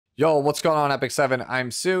Yo, what's going on, Epic 7?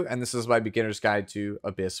 I'm Sue, and this is my beginner's guide to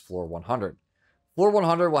Abyss Floor 100. Floor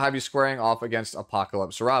 100 will have you squaring off against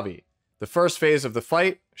Apocalypse Ravi. The first phase of the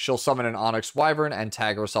fight, she'll summon an Onyx Wyvern and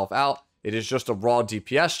tag herself out. It is just a raw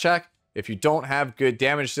DPS check. If you don't have good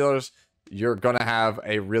damage dealers, you're going to have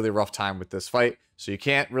a really rough time with this fight. So you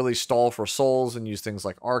can't really stall for souls and use things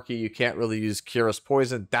like Arky. You can't really use Kira's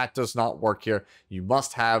Poison. That does not work here. You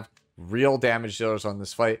must have real damage dealers on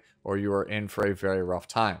this fight, or you are in for a very rough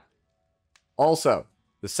time. Also,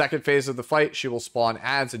 the second phase of the fight, she will spawn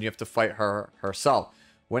ads and you have to fight her herself.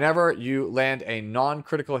 Whenever you land a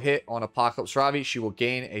non-critical hit on Apocalypse Ravi, she will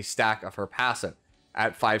gain a stack of her passive.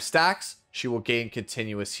 At 5 stacks, she will gain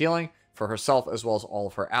continuous healing for herself as well as all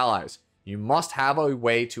of her allies. You must have a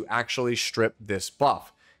way to actually strip this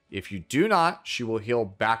buff. If you do not, she will heal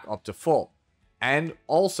back up to full. And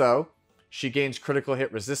also, she gains critical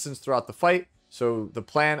hit resistance throughout the fight. So the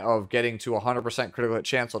plan of getting to 100% critical hit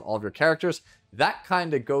chance on all of your characters, that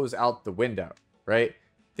kind of goes out the window, right?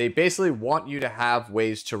 They basically want you to have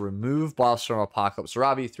ways to remove buffs from Apocalypse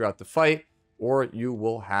Ravi throughout the fight, or you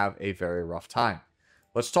will have a very rough time.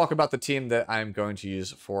 Let's talk about the team that I'm going to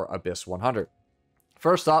use for Abyss 100.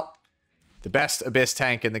 First up, the best Abyss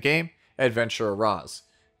tank in the game, Adventurer Raz.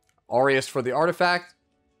 Aureus for the artifact,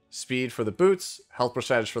 speed for the boots, health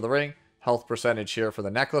percentage for the ring, health percentage here for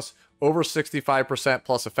the necklace. Over 65%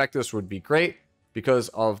 plus effectiveness would be great because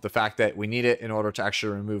of the fact that we need it in order to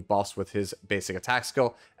actually remove buffs with his basic attack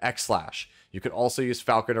skill, X-Slash. You could also use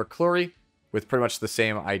Falcon or Clury with pretty much the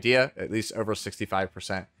same idea. At least over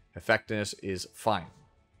 65% effectiveness is fine.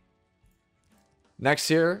 Next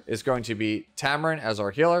here is going to be Tamarin as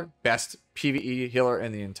our healer. Best PvE healer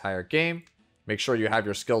in the entire game. Make sure you have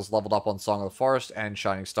your skills leveled up on Song of the Forest and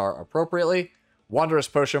Shining Star appropriately. Wondrous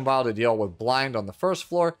Potion Vial to deal with blind on the first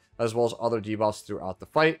floor, as well as other debuffs throughout the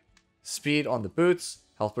fight. Speed on the boots,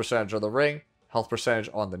 health percentage on the ring, health percentage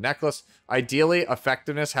on the necklace. Ideally,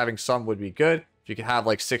 effectiveness, having some would be good. If you could have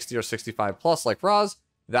like 60 or 65 plus like Raz,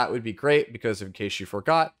 that would be great, because in case you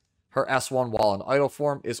forgot, her S1 while in idle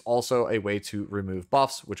form is also a way to remove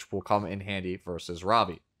buffs, which will come in handy versus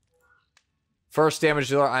Ravi. First damage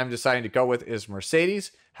dealer I'm deciding to go with is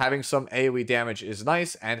Mercedes. Having some AoE damage is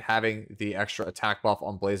nice, and having the extra attack buff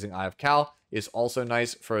on Blazing Eye of Kal is also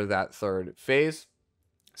nice for that third phase.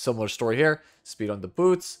 Similar story here. Speed on the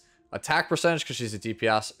boots, attack percentage because she's a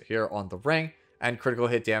DPS here on the ring, and critical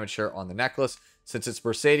hit damage here on the necklace. Since it's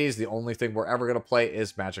Mercedes, the only thing we're ever going to play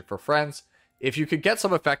is Magic for Friends. If you could get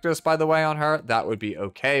some effectiveness, by the way, on her, that would be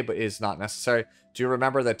okay, but is not necessary. Do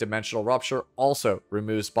remember that Dimensional Rupture also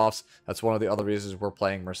removes buffs. That's one of the other reasons we're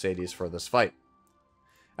playing Mercedes for this fight.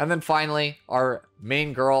 And then finally, our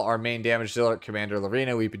main girl, our main damage dealer, Commander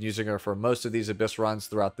Lorena. We've been using her for most of these Abyss runs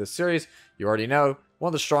throughout this series. You already know, one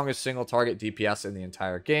of the strongest single target DPS in the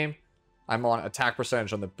entire game. I'm on attack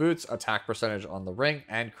percentage on the boots, attack percentage on the ring,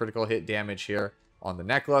 and critical hit damage here on the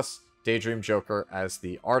necklace. Daydream Joker as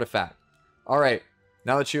the artifact. Alright,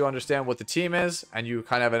 now that you understand what the team is, and you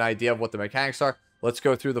kind of have an idea of what the mechanics are, let's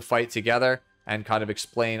go through the fight together and kind of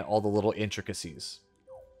explain all the little intricacies.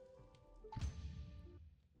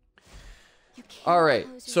 Alright,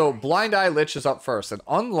 so Blind Eye Lich is up first, and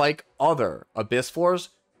unlike other Abyss floors,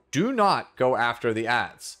 do not go after the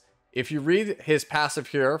ads. If you read his passive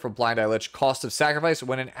here for Blind Eye Lich, Cost of Sacrifice,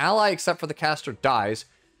 when an ally except for the caster dies,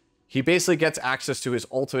 he basically gets access to his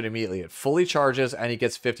ultimate immediately. It fully charges, and he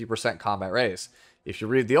gets 50% combat raise. If you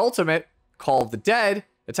read the ultimate, Call of the Dead,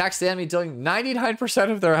 attacks the enemy dealing 99%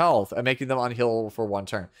 of their health and making them unhealable for 1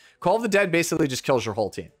 turn. Call of the Dead basically just kills your whole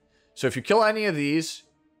team. So if you kill any of these,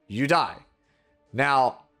 you die.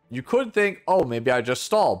 Now, you could think, oh, maybe I just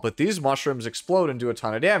stalled, but these mushrooms explode and do a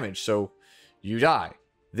ton of damage, so you die.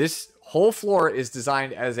 This whole floor is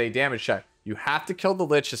designed as a damage check. You have to kill the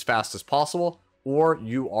Lich as fast as possible, or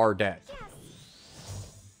you are dead.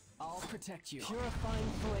 I'll protect you.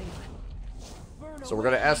 Purifying flame. So we're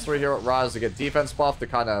going to S3 here with Raz to get defense buff to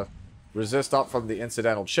kind of resist up from the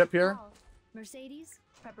incidental chip here. Mercedes,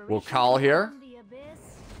 We'll call here. the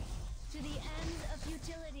abyss to the end of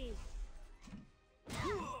futility.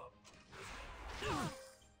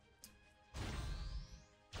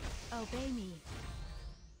 Obey me.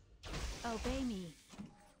 Obey me.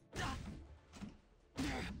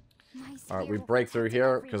 Alright, we break through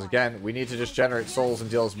here, because again, we need to just generate souls and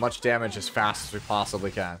deal as much damage as fast as we possibly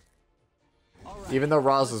can. Even though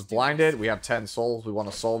Raz is blinded, we have 10 souls, we want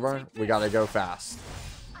a soul burn, we gotta go fast.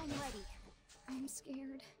 I'm ready. I'm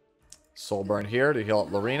scared. Soul burn here to heal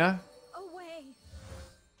up Lorena. Away.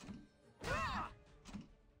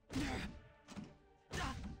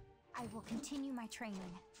 I will continue my training.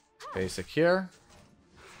 Basic here.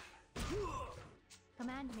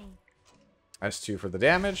 Command me. S2 for the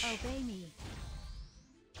damage. Obey me.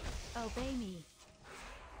 Obey me.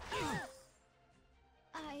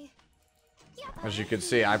 As you can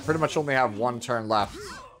see, I pretty much only have one turn left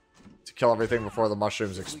to kill everything before the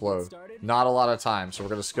mushrooms explode. Not a lot of time, so we're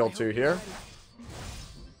going to skill 2 here.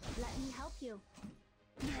 Let me help you.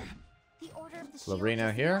 The order of the Lorena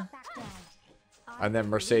shield here. does not back down. And then I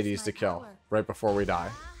will Mercedes release to my kill power. right before we die.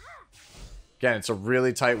 Again, it's a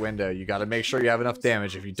really tight window. You got to make sure you have enough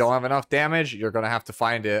damage. If you don't have enough damage, you're going to have to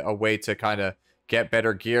find a way to kind of get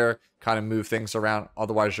better gear, kind of move things around.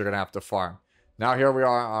 Otherwise, you're going to have to farm. Now here we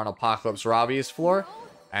are on Apocalypse Ravi's floor.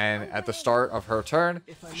 And at the start of her turn,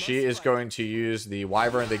 she is going to use the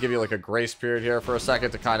Wyvern. They give you like a grace period here for a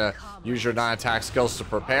second to kind of use your non-attack skills to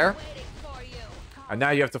prepare. And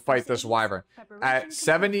now you have to fight this Wyvern. At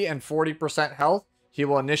 70 and 40% health, he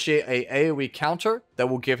will initiate a AoE counter that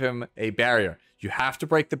will give him a barrier. You have to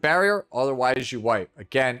break the barrier, otherwise you wipe.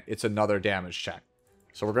 Again, it's another damage check.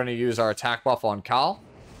 So we're going to use our attack buff on Kyle.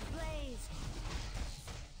 Blaze.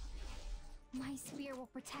 My spear will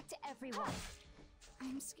protect everyone.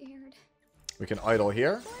 I'm scared. We can idle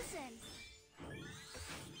here. Listen.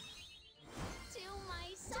 To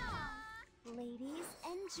my song. Ladies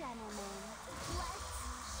and gentlemen,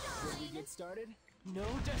 let's Ready to shine. get started? No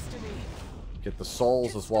destiny. Get the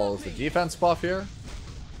souls as well as the defense buff here.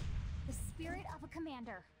 The spirit of a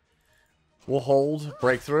commander. We'll hold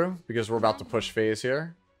breakthrough because we're about to push phase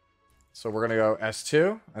here. So we're going to go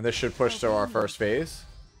S2, and this should push to our first phase.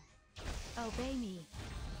 Obey me.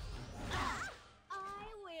 I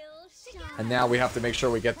will shine. And now we have to make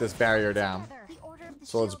sure we get this barrier down. The order of the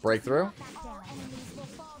So let's shield break does through. not back down. All enemies will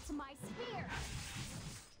fall to my spear.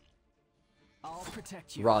 I'll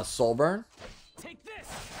protect you. Raw Soulburn. Take this.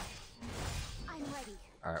 I'm ready.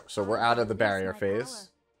 Alright, so we're out of the barrier phase.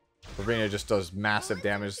 Lorena just does massive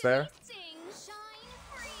damage there. Sing, shine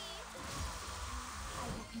free. I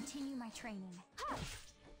will continue my training.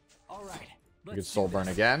 All right. We Let's could soul do burn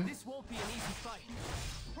this. again. This won't be an easy fight.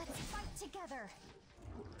 Let's fight together.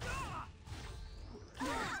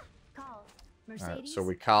 Call. Mercedes. Alright, so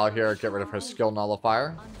we Kyle here, get rid of her skill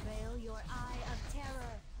nullifier. Unveil your eye of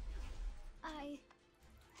terror. I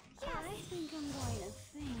think I'm going to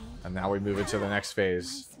faint. And now we move into the next My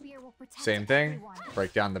phase. spear will protect Same thing. everyone.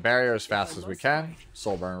 Break down the barrier as fast as we can.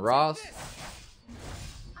 Soul burn Raws.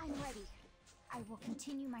 I'm ready. I will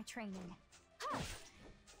continue my training.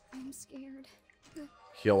 I'm scared.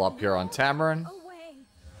 Heal up here on Tamarin. Away.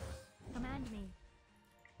 Command me.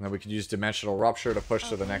 And then we could use Dimensional Rupture to push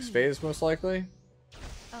to the next phase, most likely.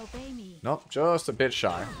 Obey me. Nope, just a bit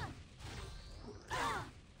shy.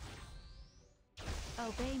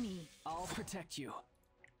 Obey me. I'll protect you.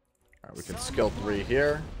 Alright, we can skill 3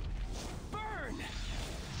 here. Burn.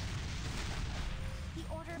 The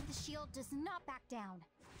order of the shield does not back down.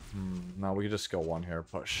 No, we can just skill 1 here.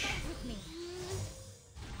 Push. With me.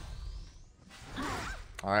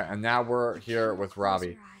 Alright, and now we're here with Close Ravi.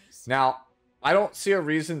 your eyes. Now, I don't see a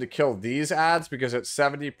reason to kill these ads because at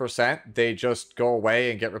 70%, they just go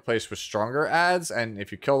away and get replaced with stronger ads. And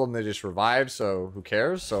if you kill them, they just revive, so who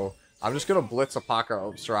cares? So I'm just going to blitz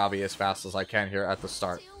Apocalypse Ravi as fast as I can here at the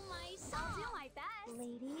start. I'll do my best.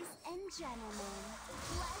 Ladies and gentlemen,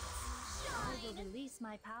 let's shine. I will release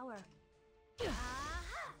my power.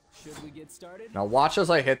 Should we get started? Now watch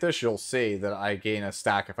as I hit this, you'll see that I gain a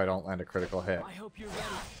stack if I don't land a critical hit. I hope you're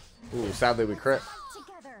ready. Ooh, sadly we crit.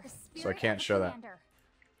 Together. So I can't show that. Commander.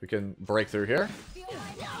 We can break through here. Feel my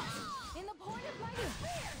weight in the point of my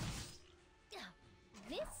spear.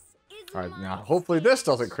 This is Alright, my now hopefully this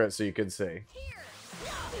doesn't crit so you can see.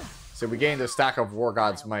 So we gained a stack of War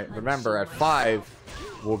God's Might. Remember, at 5,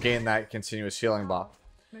 we'll gain that continuous healing buff.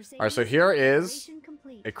 Alright, so here is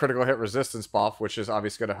a critical hit resistance buff, which is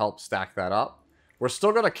obviously going to help stack that up. We're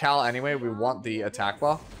still going to Cal anyway. We want the attack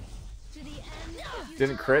buff.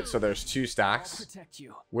 Didn't crit, so there's 2 stacks. Protect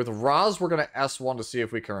you. With Roz, we're going to S1 to see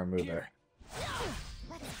if we can remove it.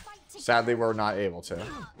 Sadly, we're not able to.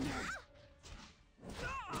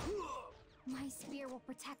 My spear will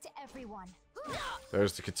protect everyone.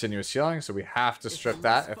 There's the continuous healing, so we have to strip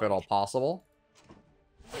that if at all possible.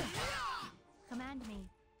 Command me.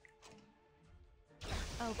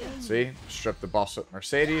 Obey me. See? Strip the buffs with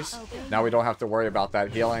Mercedes. Now we don't have to worry about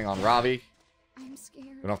that healing on Ravi. I'm scared.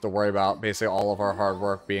 We don't have to worry about basically all of our hard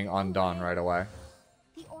work being undone right away.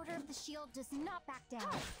 The order of the shield does not back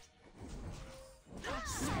down.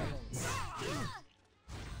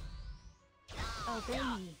 Obey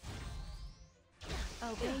me.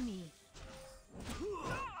 Obey me.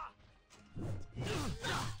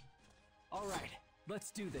 All right.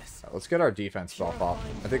 Let's do this. Let's get our defense buff up.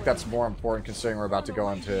 I think that's more important considering we're about to go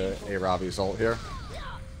into a Ravi's ult here.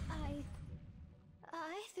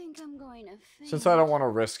 Since I don't want to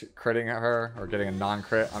risk critting at her or getting a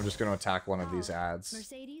non-crit, I'm just going to attack one of these ads.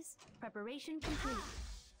 Mercedes, preparation complete.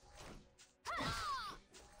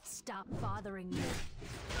 Stop bothering me.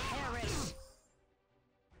 Perish.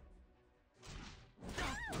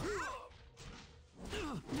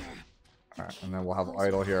 Alright, and then we'll have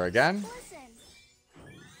Idol here again. Listen.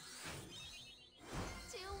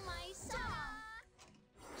 To my song.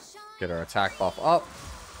 Shine. Get her attack buff up.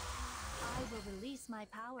 I will release my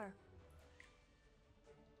power.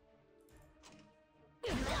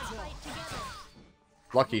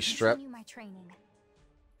 Lucky strip. Continue my training.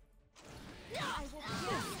 You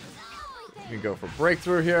can go for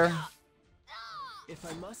breakthrough here. If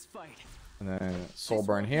I must fight, And then Soul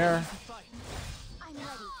Burn here. fight. I'm ready.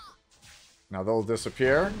 Now they'll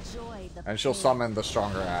disappear. Enjoy the And she'll pain. summon the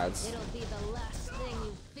stronger ads. It'll be the last thing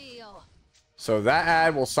you feel. So that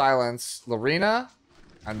ad will silence Lorena.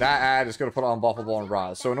 And that ad is going to put unbuffable on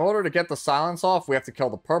Raz. So in order to get the silence off, we have to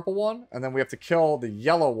kill the purple one. And then we have to kill the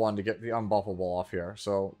yellow one to get the unbuffable off here.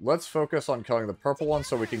 So let's focus on killing the purple one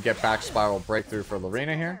so we can get back Spiral Breakthrough for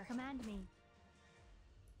Lorena here. Command me.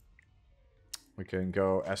 We can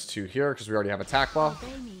go S2 here because we already have attack buff.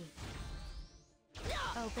 Obey me.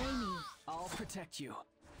 Obey me. I'll protect you.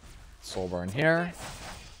 Soul Burn here.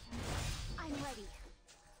 I'm ready.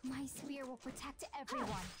 My spear will protect everyone.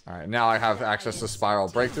 Alright, now I have access to Spiral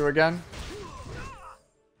Breakthrough again.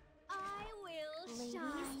 I will shine.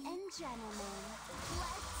 Ladies and gentlemen,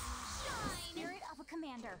 let's shine. Spirit of a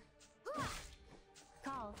commander.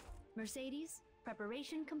 Call. Mercedes,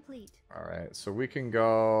 preparation complete. Alright, so we can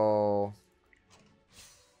go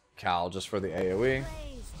Cal just for the AoE.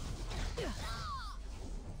 Blaze.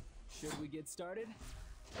 Should we get started?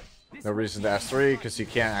 No reason to S3 because he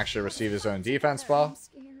can't actually receive his own defense I'm buff.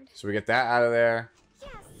 scared. So we get that out of there.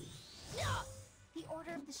 Yes. The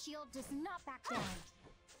Order of the Shield does not back down.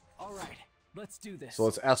 All right, let's do this. So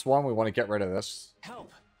let's S1. We want to get rid of this.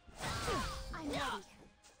 Help. I'm ready.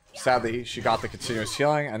 Sadly, she got the continuous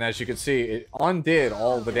healing. And as you can see, it undid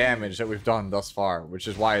all the damage that we've done thus far. Which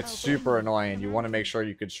is why it's super annoying. You want to make sure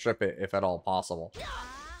you could strip it if at all possible.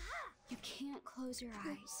 You can't close your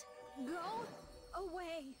eyes. Go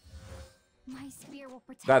away. My spear will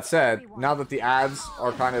protect That said, everyone. now that the ads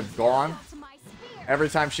are kind of gone, To my spear. every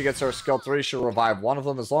time she gets her skill 3, she'll revive one of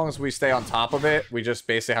them. As long as we stay on top of it, we just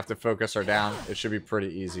basically have to focus her down. It should be pretty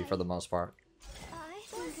easy for the most part. I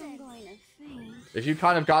think I'm going to faint. If you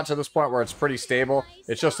kind of got to this point where it's pretty stable,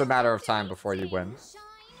 it's just a matter of time before you win. Shine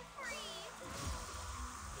free.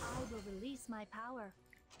 I will release my power.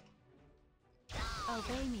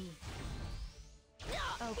 Obey me.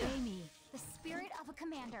 Obey me. The spirit of a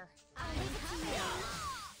commander.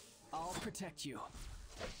 I'll protect you.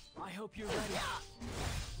 I hope you're ready.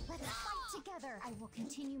 Let's fight together. I will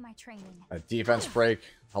continue my training. A defense break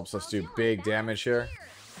helps us do big damage here.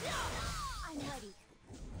 I'm ready.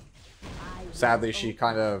 Sadly, she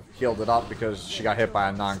kind of healed it up because she got hit by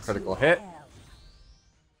a non-critical hit.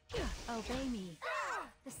 Obey me.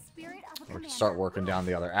 The spirit of a We commander. can start working down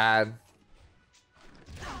the other ad.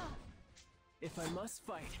 If I must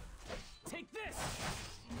fight, take this.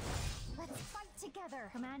 Let's fight together.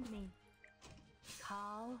 Command me.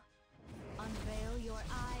 Call. Unveil your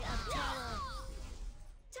eye of terror.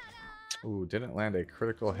 Ta-da! Ooh, didn't land a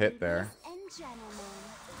critical hit there. And gentlemen,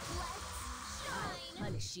 let's shine.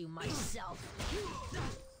 Punish you myself.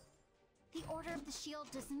 The Order of the Shield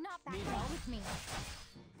does not back down with me.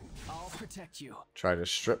 I'll protect you. Try to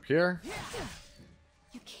strip here.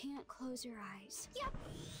 You can't close your eyes. Yep.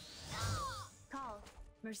 Call.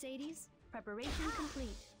 Mercedes, preparation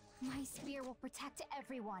complete. My spear will protect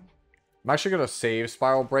everyone. I'm actually going to save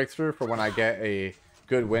Spiral Breakthrough for when I get a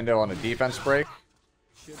good window on a defense break.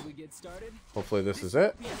 Should we get started? Hopefully this is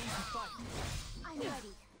it. Be an easy fight. I'm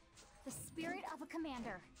ready. The spirit of a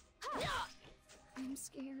commander. I'm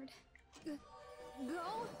scared.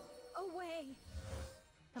 Go away.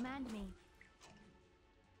 Command me.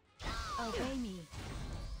 Obey me.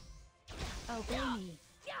 Obey me.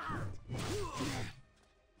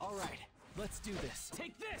 All right, let's do this.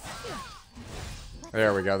 Take this.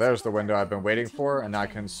 There we go. There's the window I've been waiting for. And now I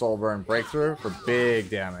can Soul Burn Breakthrough for big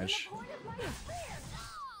damage.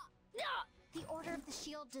 The Order of the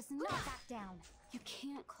Shield does not back down. You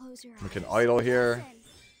can't close your eyes. We can idle here.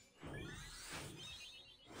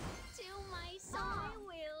 To my song, I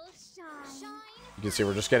will shine. You can see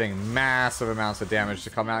we're just getting massive amounts of damage to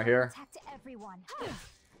come out here. Protect everyone.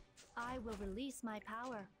 I will release my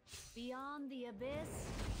power. Beyond the abyss.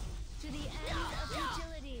 To the end of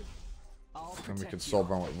futility. I'll protect And we can you. Soul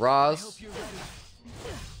Burn with I Raz. hope you're ready.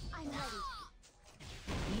 I'm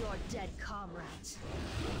ready. Your dead comrades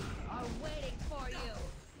are waiting for you.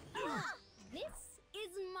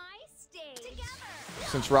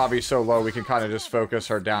 Since Robbie's so low, we can kind of just focus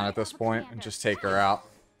her down at this point and just take her out.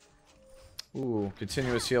 Ooh,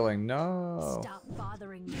 continuous healing. No. Stop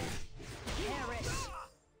bothering me. Perish.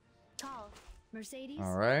 Call. Mercedes.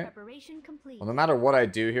 All right. Preparation complete. Well, no matter what I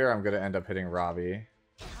do here, I'm going to end up hitting Robbie.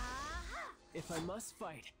 If I must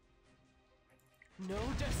fight, no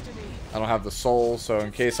destiny. I don't have the soul, so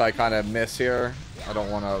in case I kind of miss here, I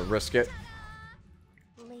don't want to risk it.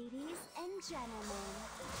 Ladies and gentlemen,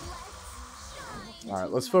 let's shine.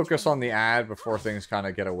 Alright, let's focus on the ad before things kind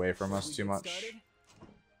of get away from us too much.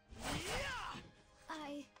 I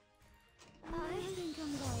think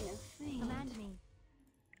I'm going to faint. Command me.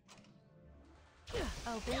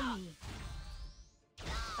 Obey me.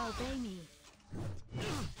 Obey me.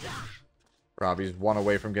 Robbie's one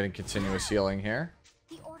away from getting continuous healing here.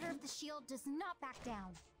 The Order of the Shield does not back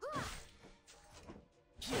down.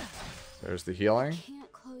 There's the healing.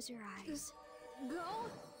 Can't close your eyes. Go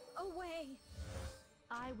away.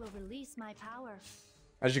 I will release my power.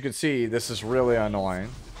 As you can see, this is really annoying.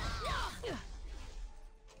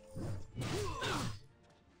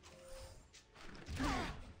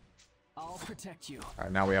 I'll protect you.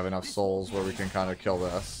 Alright, now we have enough souls where we can kind of kill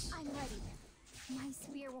this. I'm ready. My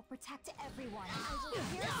spear will protect everyone. I will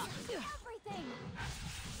pierce everything.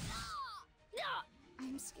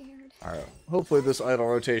 I'm scared. Alright, hopefully this idle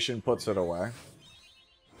rotation puts it away.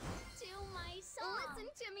 To my song. Listen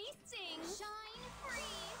to me sing. Shine free.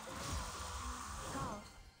 Call.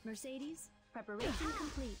 Mercedes. Preparation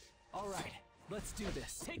complete. All right, let's do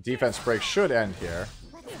this. The Take defense break should end here.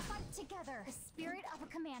 Let's fight together. The spirit of a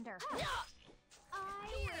commander. I will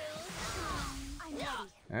shine. I'm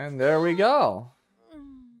ready. And there we go.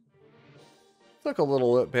 Took a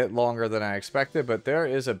little bit longer than I expected, but there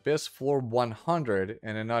is Abyss Floor 100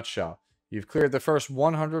 in a nutshell. You've cleared the first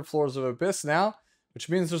 100 floors of Abyss now, which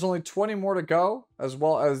means there's only 20 more to go, as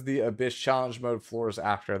well as the Abyss Challenge Mode floors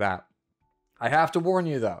after that. I have to warn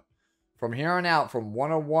you though, from here on out, from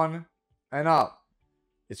 101 and up,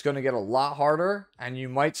 it's going to get a lot harder, and you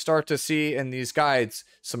might start to see in these guides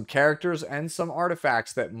some characters and some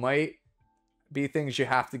artifacts that might be things you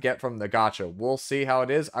have to get from the gacha. We'll see how it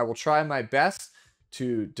is. I will try my best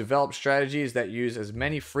to develop strategies that use as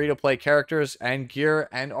many free-to-play characters and gear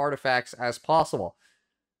and artifacts as possible.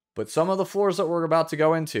 But some of the floors that we're about to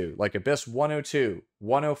go into, like Abyss 102,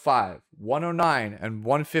 105, 109, and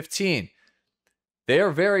 115, they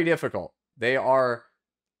are very difficult. They are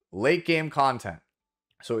late-game content.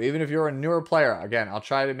 So even if you're a newer player, again, I'll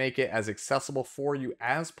try to make it as accessible for you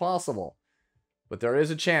as possible. But there is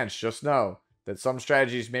a chance, just know, that some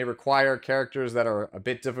strategies may require characters that are a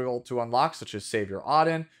bit difficult to unlock, such as Savior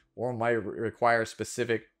Auden, or might require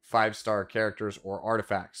specific 5-star characters or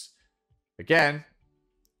artifacts. Again,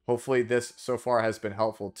 hopefully this so far has been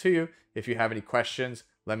helpful to you. If you have any questions,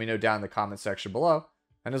 let me know down in the comment section below.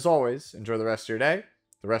 And as always, enjoy the rest of your day,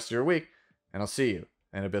 the rest of your week, and I'll see you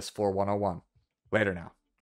in Abyss Floor 101. Later now.